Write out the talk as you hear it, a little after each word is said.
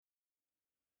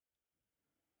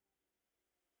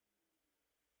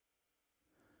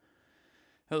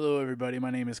Hello, everybody.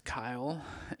 My name is Kyle,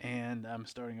 and I'm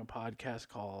starting a podcast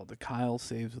called The Kyle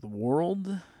Saves the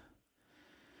World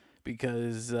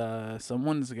because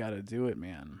someone's got to do it,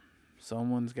 man.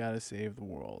 Someone's got to save the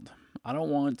world. I don't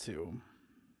want to,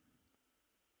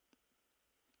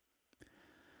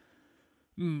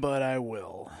 but I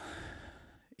will.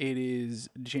 It is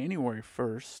January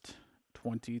 1st,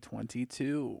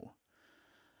 2022.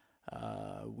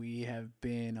 We have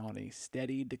been on a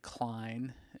steady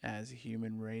decline as a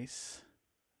human race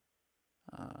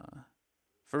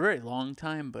for a very long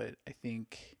time, but I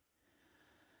think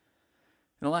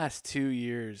in the last 2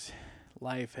 years,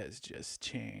 life has just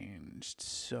changed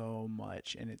so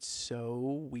much, and it's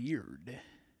so weird.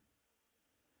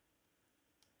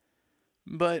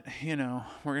 But, we're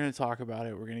going to talk about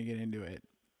it. We're going to get into it.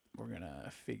 We're going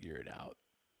to figure it out.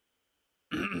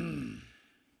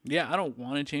 Yeah, I don't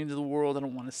want to change the world. I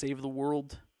don't want to save the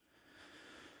world.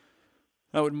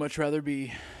 I would much rather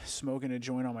be smoking a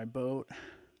joint on my boat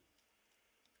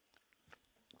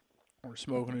or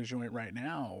smoking a joint right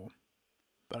now.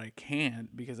 But I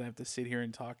can't because I have to sit here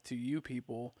and talk to you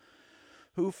people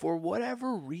who, for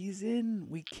whatever reason,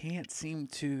 we can't seem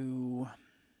to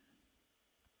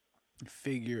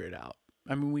figure it out.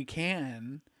 I mean, we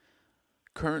can.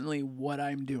 Currently, what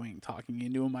I'm doing, talking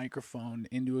into a microphone,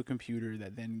 into a computer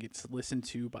that then gets listened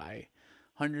to by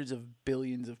hundreds of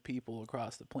billions of people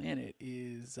across the planet,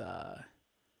 is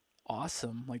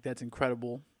awesome. Like, that's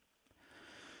incredible.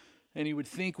 And you would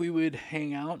think we would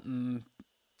hang out and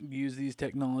use these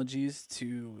technologies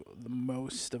to the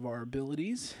most of our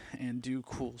abilities and do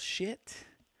cool shit.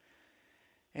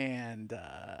 And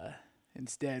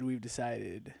instead, we've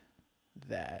decided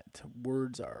that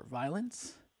words are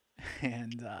violence.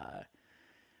 And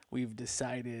we've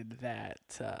decided that,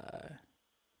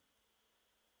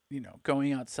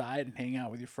 going outside and hanging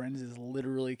out with your friends is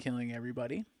literally killing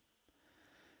everybody.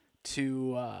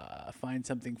 To find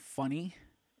something funny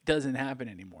doesn't happen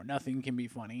anymore. Nothing can be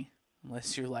funny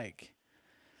unless you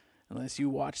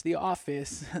watch The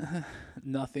Office.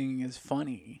 Nothing is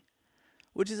funny,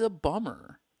 which is a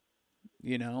bummer.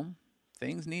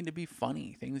 Things need to be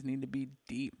funny. Things need to be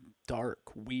deep, dark,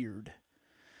 weird.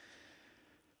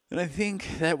 And I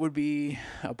think that would be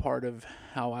a part of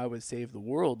how I would save the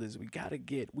world is we gotta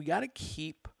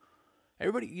keep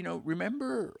everybody,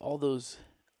 remember all those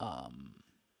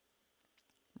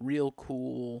real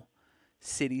cool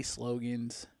city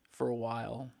slogans for a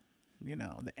while,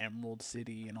 the Emerald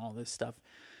City and all this stuff.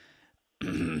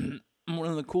 One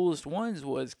of the coolest ones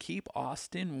was keep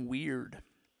Austin weird.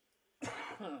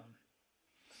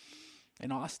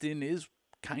 And Austin is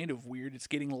kind of weird. It's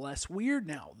getting less weird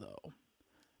now, though.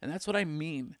 And that's what I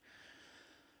mean.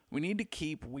 We need to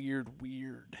keep weird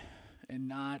and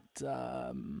not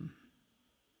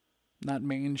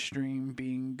mainstream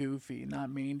being goofy, not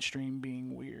mainstream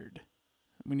being weird.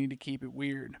 We need to keep it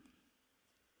weird.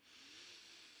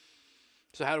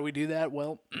 So how do we do that?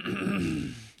 Well,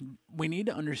 we need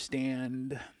to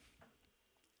understand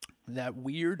that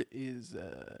weird is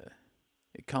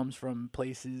it comes from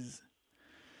places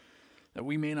that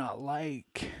we may not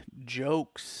like,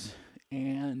 jokes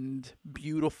and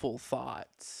beautiful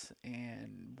thoughts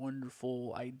and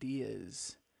wonderful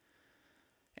ideas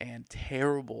and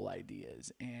terrible ideas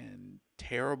and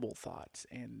terrible thoughts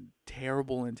and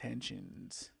terrible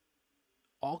intentions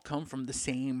all come from the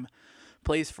same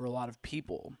place for a lot of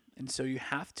people. And so we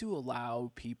have to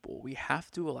allow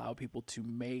people to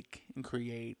make and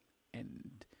create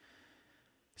and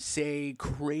say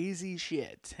crazy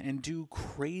shit and do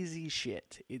crazy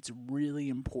shit. It's really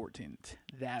important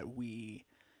that we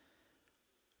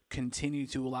continue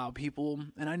to allow people.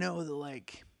 And I know that,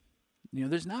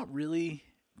 there's not really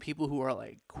people who are,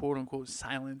 quote unquote,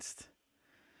 silenced.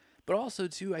 But also,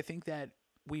 too, I think that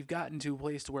we've gotten to a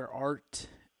place where art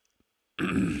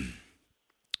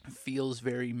feels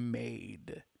very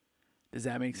made. Does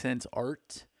that make sense?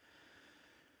 Art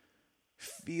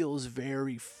feels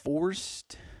very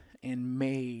forced and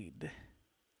made,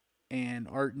 and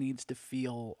art needs to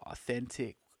feel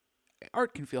authentic.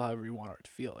 Art can feel however you want art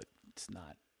to feel. It's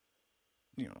not,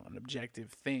 an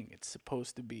objective thing. It's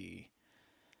supposed to be,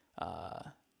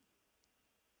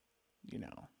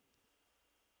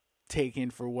 taken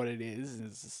for what it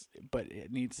is, but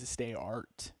it needs to stay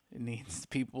art.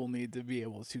 People need to be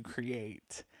able to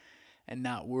create and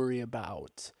not worry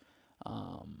about,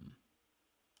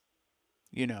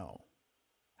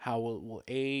 how it will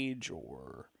age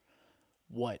or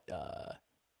what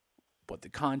the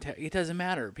content. It doesn't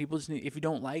matter. People just need, if you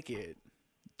don't like it,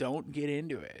 don't get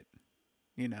into it.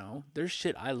 There's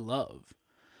shit I love.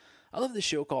 I love this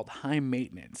show called High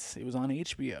Maintenance. It was on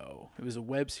HBO. It was a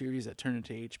web series that turned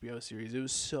into HBO series. It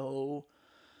was so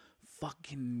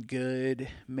fucking good,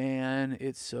 man.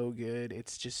 It's so good.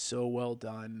 It's just so well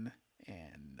done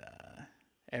and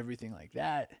everything like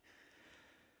that.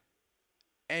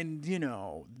 And, you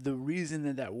know, the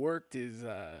reason that worked is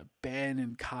Ben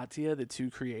and Katya, the two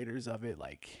creators of it,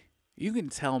 like, you can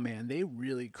tell, man, they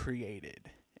really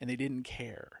created and they didn't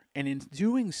care. And in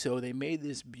doing so, they made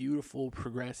this beautiful,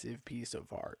 progressive piece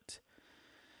of art.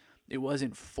 It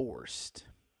wasn't forced.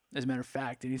 As a matter of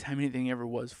fact, anytime anything ever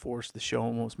was forced, the show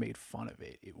almost made fun of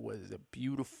it. It was a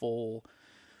beautiful,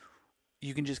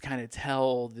 you can just kind of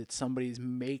tell that somebody's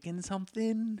making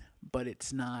something, but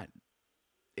it's not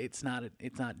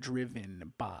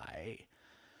driven by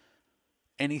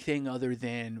anything other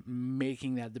than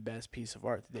making that the best piece of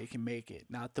art that they can make it,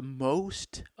 not the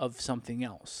most of something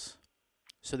else.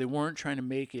 So they weren't trying to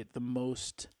make it the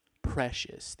most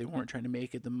precious. They weren't trying to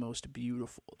make it the most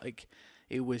beautiful. Like,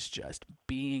 it was just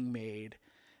being made,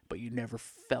 but you never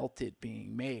felt it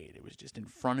being made. It was just in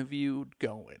front of you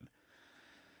going.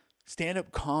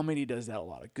 Stand-up comedy does that a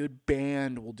lot. A good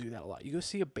band will do that a lot. You go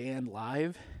see a band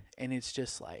live, and it's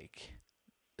just like,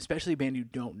 especially a band you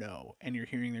don't know, and you're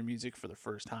hearing their music for the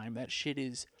first time, that shit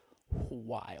is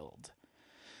wild.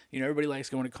 You know, everybody likes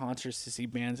going to concerts to see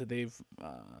bands that they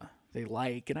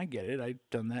like, and I get it. I've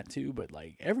done that too, but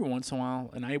like every once in a while,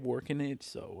 and I work in it,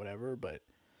 so whatever, but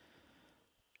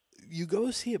you go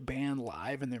see a band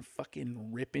live and they're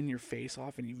fucking ripping your face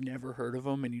off and you've never heard of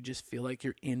them, and you just feel like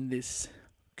you're in this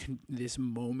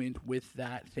moment with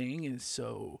that thing is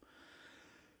so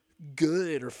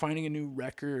good. Or finding a new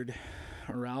record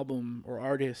or album or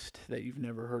artist that you've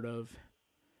never heard of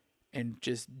and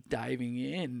just diving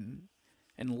in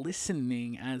and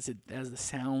listening as the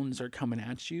sounds are coming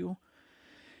at you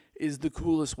is the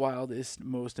coolest, wildest,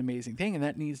 most amazing thing. And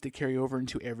that needs to carry over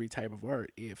into every type of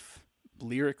art. If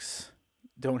lyrics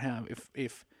don't have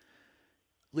if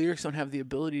lyrics don't have the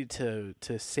ability to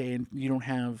say, and you don't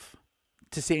have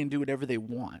to say and do whatever they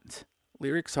want.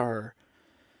 Lyrics are,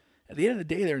 at the end of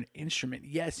the day, they're an instrument.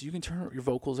 Yes, you can your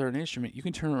vocals are an instrument. You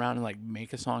can turn around and like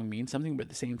make a song mean something, but at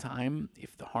the same time,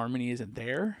 if the harmony isn't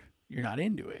there, you're not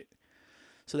into it.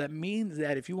 So that means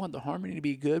that if you want the harmony to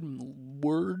be good,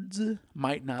 words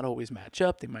might not always match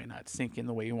up. They might not sink in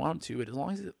the way you want them to, but as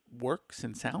long as it works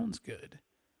and sounds good,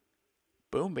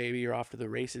 boom, baby, you're off to the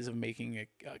races of making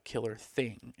a killer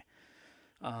thing.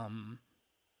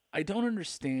 I don't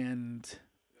understand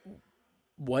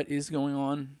what is going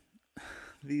on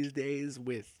these days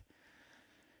with,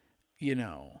 you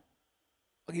know,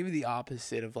 I'll give you the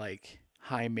opposite of like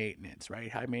High Maintenance,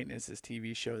 right? High Maintenance is a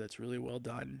TV show that's really well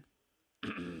done.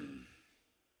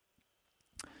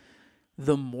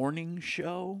 The Morning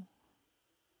Show,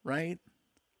 right?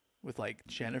 With like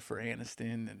Jennifer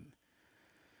Aniston, and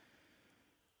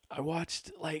I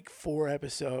watched like 4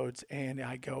 episodes and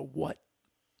I go, what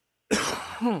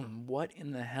what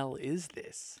in the hell is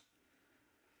this?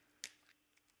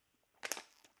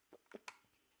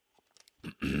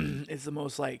 It's the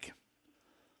most like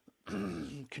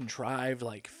contrived,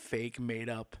 like fake made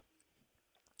up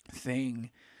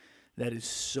thing that is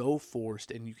so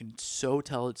forced, and you can so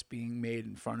tell it's being made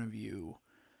in front of you.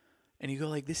 And you go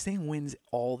like, this thing wins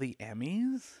all the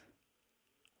Emmys?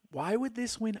 Why would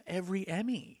this win every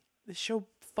Emmy? This show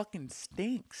fucking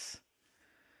stinks.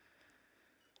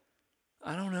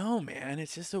 I don't know, man.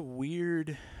 It's just a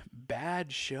weird,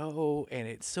 bad show, and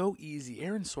it's so easy.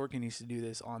 Aaron Sorkin used to do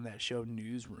this on that show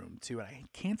Newsroom, too, and I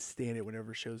can't stand it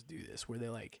whenever shows do this, where they,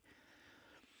 like,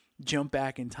 jump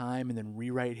back in time and then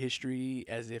rewrite history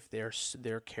as if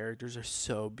their characters are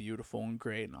so beautiful and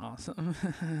great and awesome.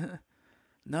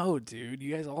 No, dude,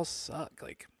 you guys all suck.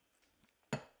 Like,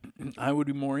 I would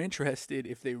be more interested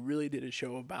if they really did a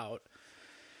show about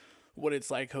what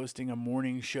it's like hosting a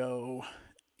morning show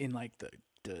in like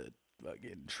the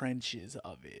fucking trenches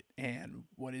of it, and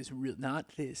what is real, not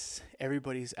this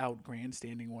everybody's out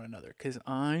grandstanding one another. Because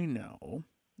I know,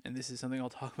 and this is something I'll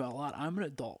talk about a lot, I'm an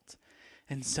adult,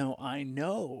 and so I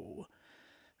know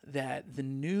that the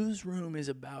Newsroom is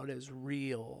about as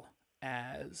real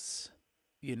as,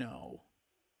 you know,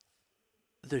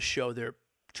 the show they're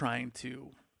trying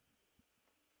to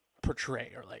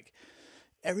portray. Or like,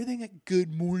 everything at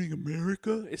Good Morning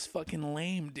America is fucking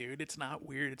lame, dude. It's not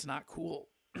weird. It's not cool.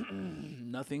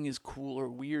 Nothing is cool or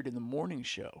weird in the morning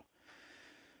show.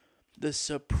 The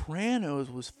Sopranos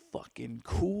was fucking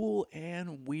cool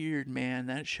and weird, man.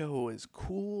 That show is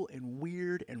cool and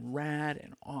weird and rad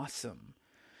and awesome.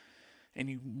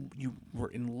 And you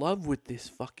were in love with this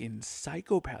fucking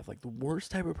psychopath, like the worst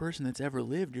type of person that's ever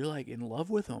lived. You're like in love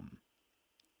with him.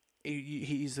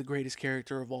 He's the greatest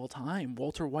character of all time.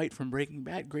 Walter White from Breaking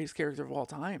Bad, greatest character of all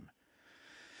time.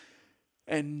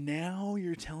 And now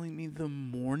you're telling me the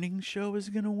morning show is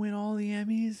going to win all the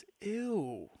Emmys?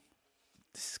 Ew.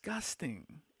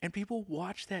 Disgusting. And people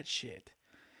watch that shit.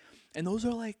 And those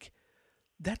are like,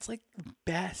 that's like the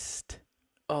best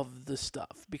of the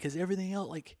stuff. Because everything else,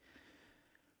 like,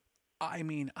 I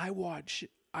mean, I watch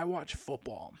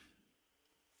football.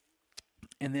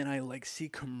 And then I like see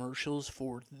commercials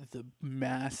for the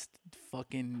masked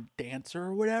fucking dancer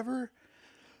or whatever.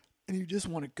 And you just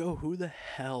want to go, who the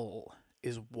hell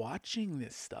is watching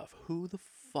this stuff? Who the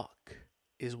fuck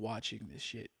is watching this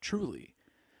shit? Truly.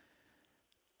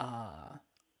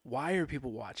 Why are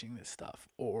people watching this stuff?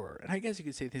 Or, and I guess you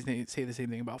could say the same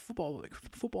thing about football. Like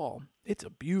football, it's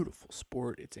a beautiful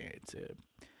sport. It's a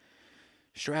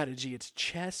strategy. It's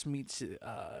chess meets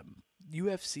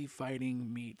UFC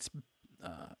fighting meets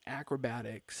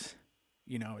acrobatics.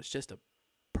 You know, it's just a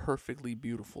perfectly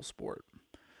beautiful sport.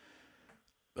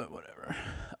 But whatever.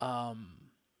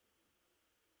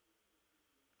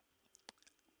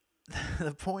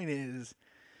 The point is,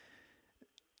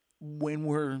 when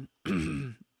we're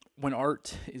when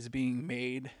art is being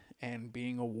made and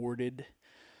being awarded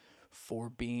for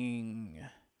being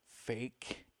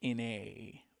fake in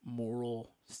a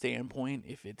moral standpoint,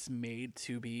 if it's made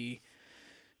to be,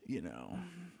 you know,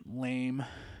 lame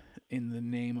in the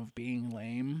name of being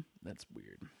lame, that's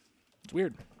weird. It's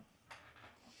weird.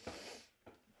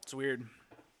 It's weird.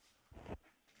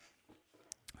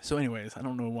 So anyways, I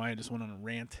don't know why I just went on a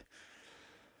rant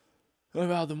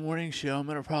about the morning show. I'm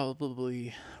going to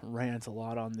probably rant a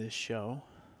lot on this show.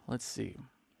 Let's see.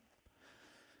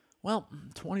 Well,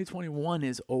 2021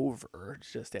 is over. It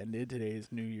just ended. Today is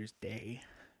New Year's Day,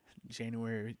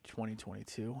 January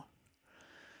 2022.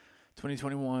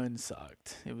 2021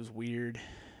 sucked. It was weird,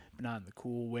 but not in the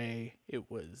cool way.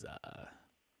 It was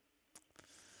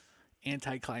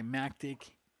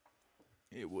anticlimactic.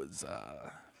 It was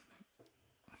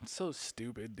so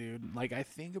stupid, dude. Like, I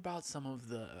think about some of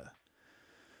the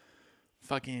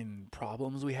fucking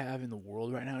problems we have in the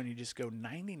world right now, and you just go,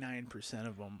 99%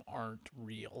 of them aren't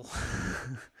real.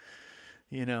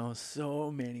 You know, so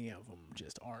many of them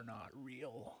just are not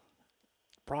real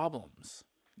problems.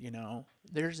 You know,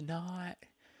 there's not,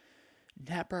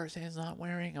 that person is not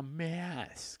wearing a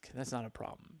mask. That's not a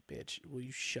problem, bitch. Will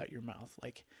you shut your mouth?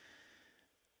 Like,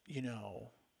 you know,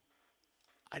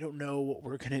 I don't know what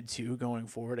we're going to do going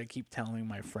forward. I keep telling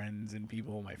my friends and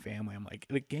people, my family, I'm like,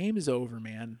 the game is over,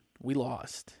 man. We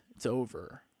lost. It's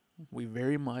over. We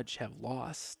very much have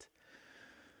lost.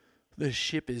 The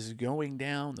ship is going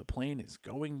down. The plane is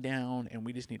going down. And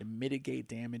we just need to mitigate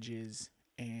damages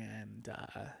and,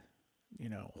 you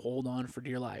know, hold on for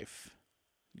dear life.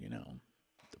 You know,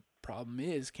 the problem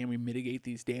is, can we mitigate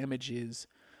these damages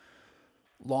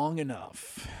long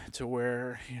enough to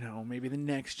where, you know, maybe the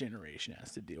next generation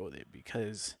has to deal with it,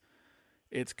 because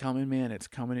it's coming, man. It's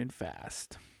coming in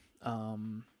fast.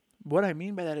 What I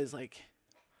mean by that is, like,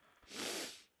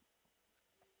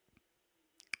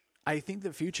 I think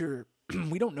the future,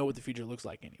 we don't know what the future looks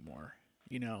like anymore.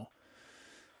 You know,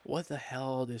 what the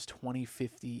hell does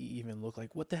 2050 even look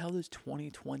like? What the hell does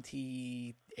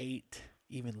 2028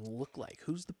 even look like?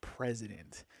 Who's the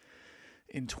president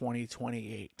in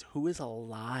 2028? Who is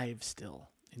alive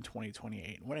still in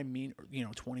 2028? What I mean, you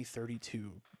know,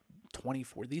 2032,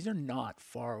 24. These are not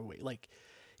far away. Like,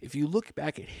 if you look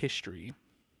back at history,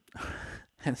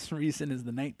 as recent as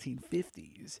the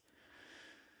 1950s,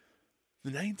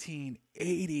 the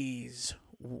 1980s,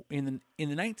 in the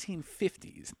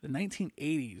 1950s, the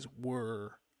 1980s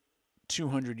were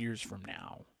 200 years from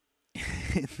now.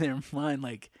 In their mind,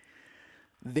 like,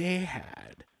 they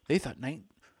thought in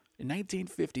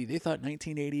 1950, they thought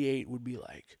 1988 would be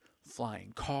like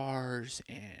flying cars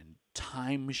and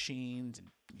time machines, and,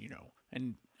 you know,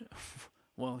 and,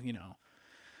 well, you know,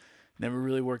 never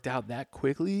really worked out that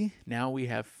quickly. Now we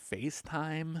have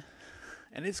FaceTime,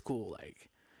 and it's cool. Like,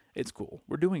 it's cool.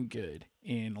 We're doing good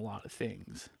in a lot of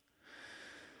things.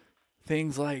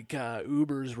 Things like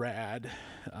Uber's rad,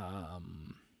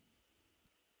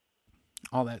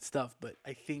 all that stuff. But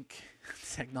I think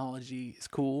technology is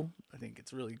cool. I think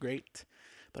it's really great.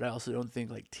 But I also don't think,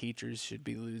 like, teachers should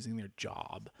be losing their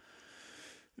job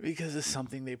because of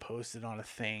something they posted on a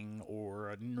thing, or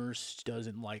a nurse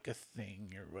doesn't like a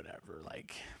thing or whatever.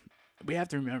 Like, we have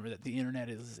to remember that the internet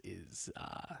is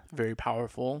very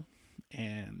powerful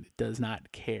and does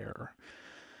not care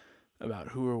about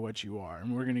who or what you are.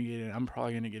 And I'm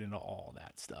probably going to get into all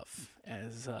that stuff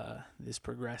as this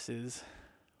progresses.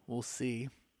 We'll see.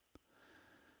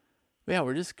 But yeah,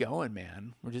 we're just going,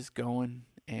 man. We're just going.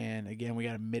 And again, we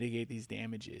got to mitigate these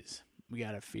damages. We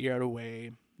got to figure out a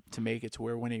way to make it to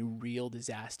where when a real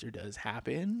disaster does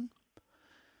happen,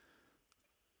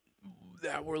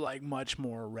 that we're like much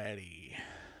more ready,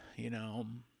 you know?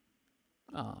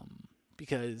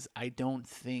 Because I don't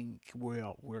think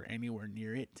we're anywhere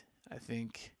near it. I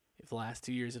think if the last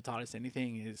 2 years have taught us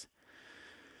anything is,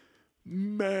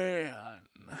 man,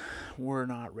 we're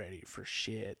not ready for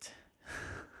shit.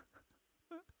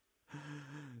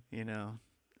 You know,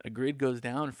 a grid goes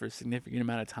down for a significant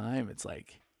amount of time. It's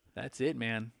like, that's it,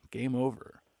 man. Game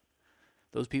over.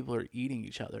 Those people are eating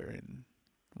each other in,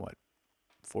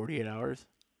 48 hours?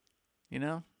 You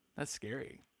know, that's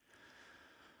scary.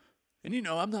 And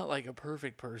I'm not like a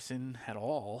perfect person at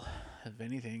all. If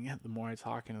anything, the more I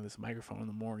talk into this microphone,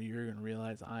 the more you're going to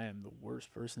realize I am the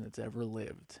worst person that's ever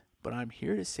lived. But I'm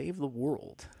here to save the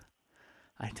world.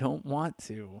 I don't want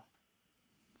to,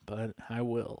 but I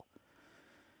will.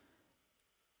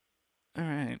 All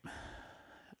right.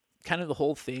 Kind of the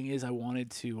whole thing is I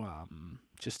wanted to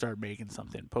just start making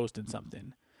something, posting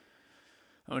something.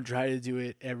 I'm going to try to do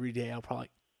it every day. I'll probably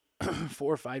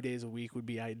 4 or 5 days a week would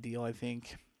be ideal, I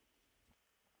think.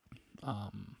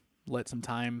 Let some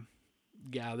time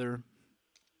gather.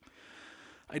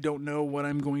 I don't know what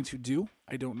I'm going to do.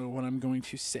 I don't know what I'm going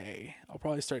to say. I'll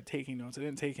probably start taking notes. I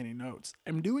didn't take any notes.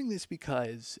 I'm doing this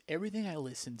because everything I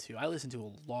listen to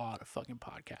a lot of fucking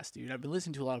podcasts, dude. I've been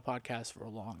listening to a lot of podcasts for a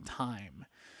long time.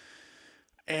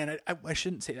 And I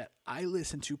shouldn't say that. I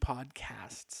listen to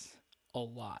podcasts a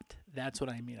lot. That's what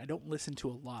I mean. I don't listen to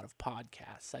a lot of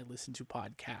podcasts. I listen to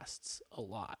podcasts a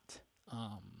lot.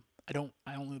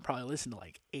 I only probably listen to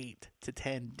like 8 to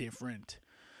 10 different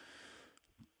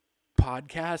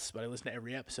podcasts, but I listen to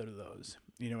every episode of those.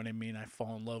 You know what I mean? I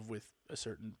fall in love with a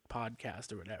certain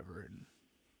podcast or whatever, and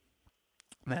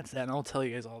that's that. And I'll tell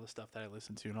you guys all the stuff that I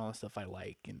listen to and all the stuff I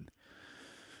like and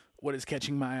what is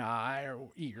catching my eye or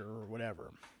ear or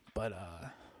whatever. But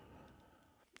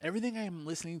everything I'm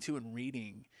listening to and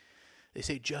reading, they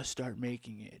say just start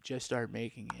making it. Just start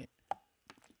making it.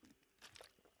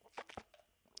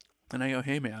 And I go,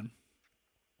 hey, man,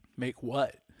 make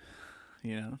what?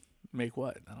 Make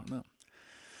what? I don't know.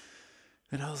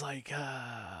 And I was like,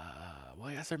 well,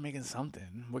 I gotta start making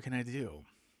something. What can I do?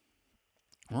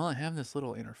 Well, I have this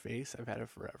little interface. I've had it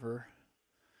forever.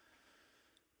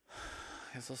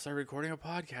 I guess I'll start recording a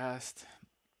podcast.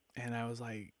 And I was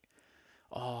like,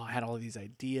 I had all these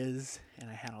ideas, and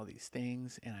I had all these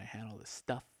things, and I had all this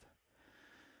stuff.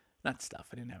 Not stuff,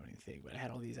 I didn't have anything, but I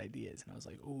had all these ideas, and I was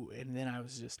like, ooh, and then I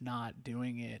was just not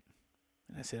doing it.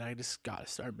 And I said, I just got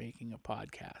to start making a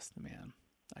podcast, man.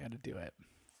 I got to do it.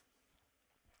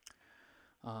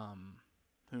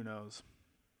 Who knows?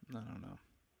 I don't know.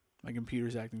 My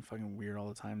computer's acting fucking weird all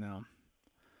the time now.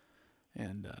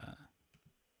 And,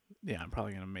 yeah, I'm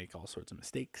probably going to make all sorts of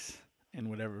mistakes and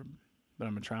whatever, but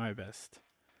I'm going to try my best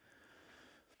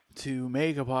to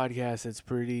make a podcast that's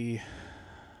pretty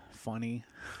funny.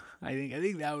 I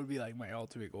think that would be like my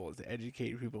ultimate goal, is to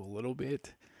educate people a little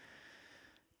bit.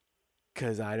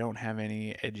 Because I don't have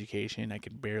any education. I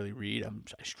can barely read.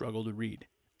 I struggle to read.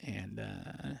 And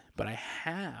but I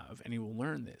have, and you will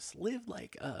learn this, lived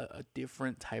like a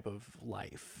different type of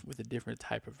life with a different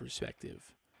type of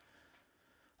perspective.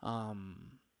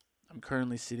 I'm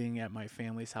currently sitting at my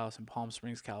family's house in Palm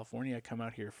Springs, California. I come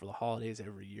out here for the holidays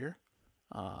every year.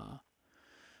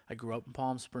 I grew up in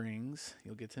Palm Springs.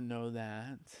 You'll get to know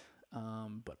that.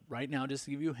 But right now, just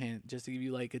to give you a hint, just to give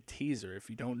you like a teaser, if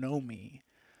you don't know me,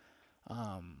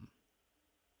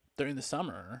 during the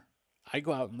summer, I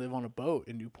go out and live on a boat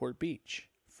in Newport Beach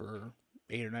for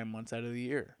 8 or 9 months out of the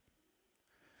year.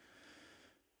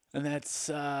 And that's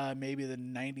maybe the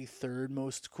 93rd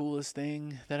most coolest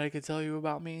thing that I could tell you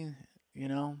about me.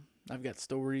 I've got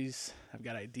stories, I've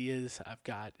got ideas, I've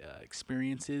got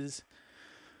experiences,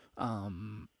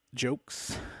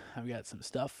 jokes. I've got some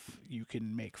stuff. You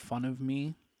can make fun of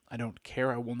me. I don't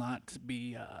care. I will not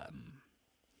be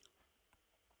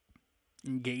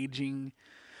engaging.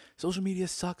 Social media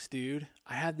sucks, dude.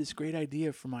 I had this great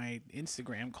idea for my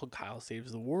Instagram called Kyle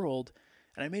Saves the World,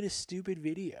 and I made a stupid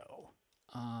video.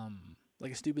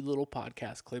 Like a stupid little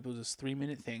podcast clip. It was this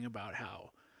 3-minute thing about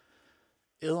how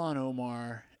Ilhan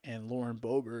Omar and Lauren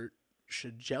Boebert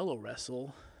should Jello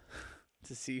wrestle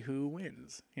to see who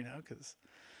wins, because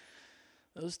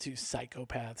those two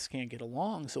psychopaths can't get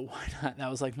along, so why not?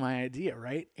 That was like my idea,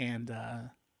 right? And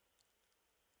I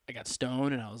got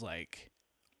stoned, and I was like,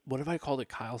 what if I called it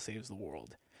Kyle Saves the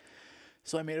World?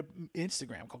 So I made an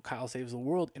Instagram called Kyle Saves the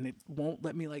World, and it won't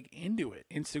let me like into it.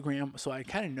 Instagram, so I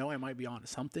kind of know I might be on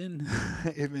something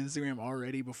if Instagram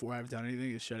already before I've done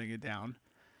anything is shutting it down.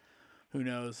 Who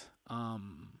knows? But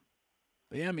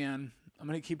yeah, man, I'm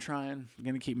gonna keep trying. I'm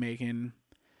gonna keep making.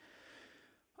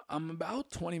 I'm about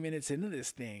 20 minutes into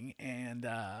this thing, and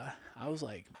I was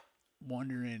like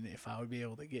wondering if I would be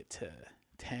able to get to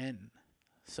 10.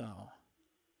 So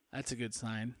that's a good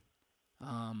sign.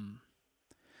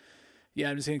 Yeah,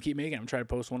 I'm just going to keep making it. I'm trying to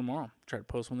post one tomorrow. Try to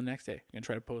post one the next day. I'm going to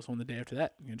try to post one the day after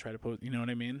that. I'm going to try to post, you know what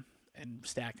I mean? And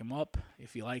stack them up.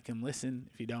 If you like them, listen.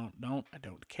 If you don't. I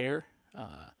don't care.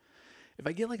 If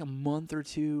I get like a month or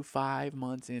 2, 5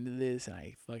 months into this and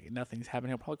I fucking nothing's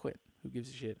happening, I'll probably quit. Who gives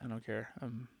a shit? I don't care.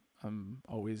 I'm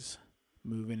always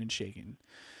moving and shaking.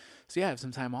 So yeah, I have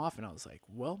some time off, and I was like,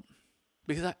 well,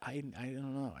 because I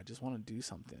don't know. I just want to do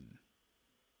something.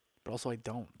 But also I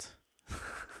don't.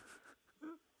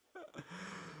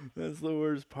 That's the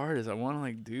worst part is I want to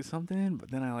like do something,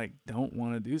 but then I like don't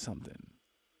want to do something.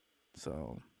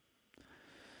 So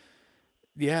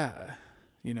yeah,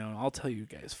 I'll tell you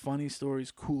guys funny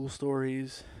stories, cool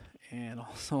stories, and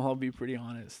also I'll be pretty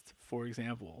honest. For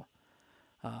example,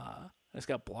 I just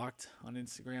got blocked on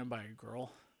Instagram by a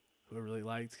girl who I really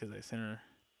liked because I sent her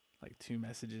like 2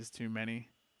 messages too many.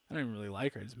 I don't even really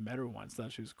like her. I just met her once,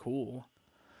 thought she was cool.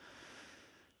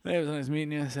 Hey, it was nice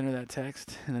meeting you. I sent her that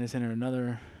text, and then I sent her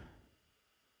another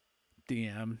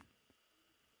DM,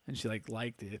 and she like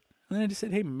liked it. And then I just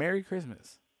said, "Hey, Merry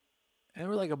Christmas." And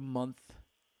we're like a month.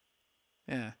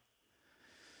 Yeah.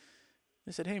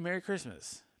 I said, "Hey, Merry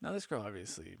Christmas." Now this girl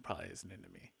obviously probably isn't into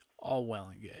me. All well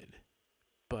and good,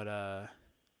 but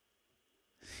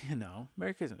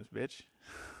Merry Christmas, bitch.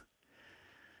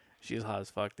 She's hot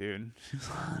as fuck, dude. She's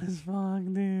hot as fuck,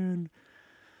 dude.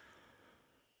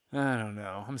 I don't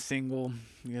know. I'm single.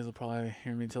 You guys will probably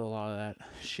hear me tell a lot of that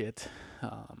shit.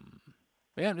 But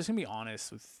yeah, I'm just going to be honest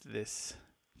with this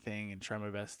thing and try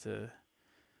my best to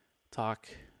talk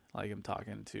like I'm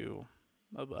talking to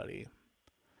a buddy.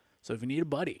 So if you need a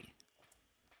buddy,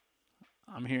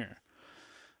 I'm here.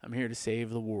 I'm here to save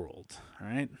the world. All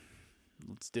right?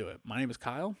 Let's do it. My name is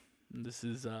Kyle. And this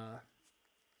is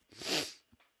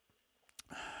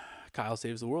Kyle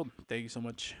Saves the World. Thank you so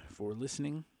much for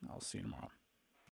listening. I'll see you tomorrow.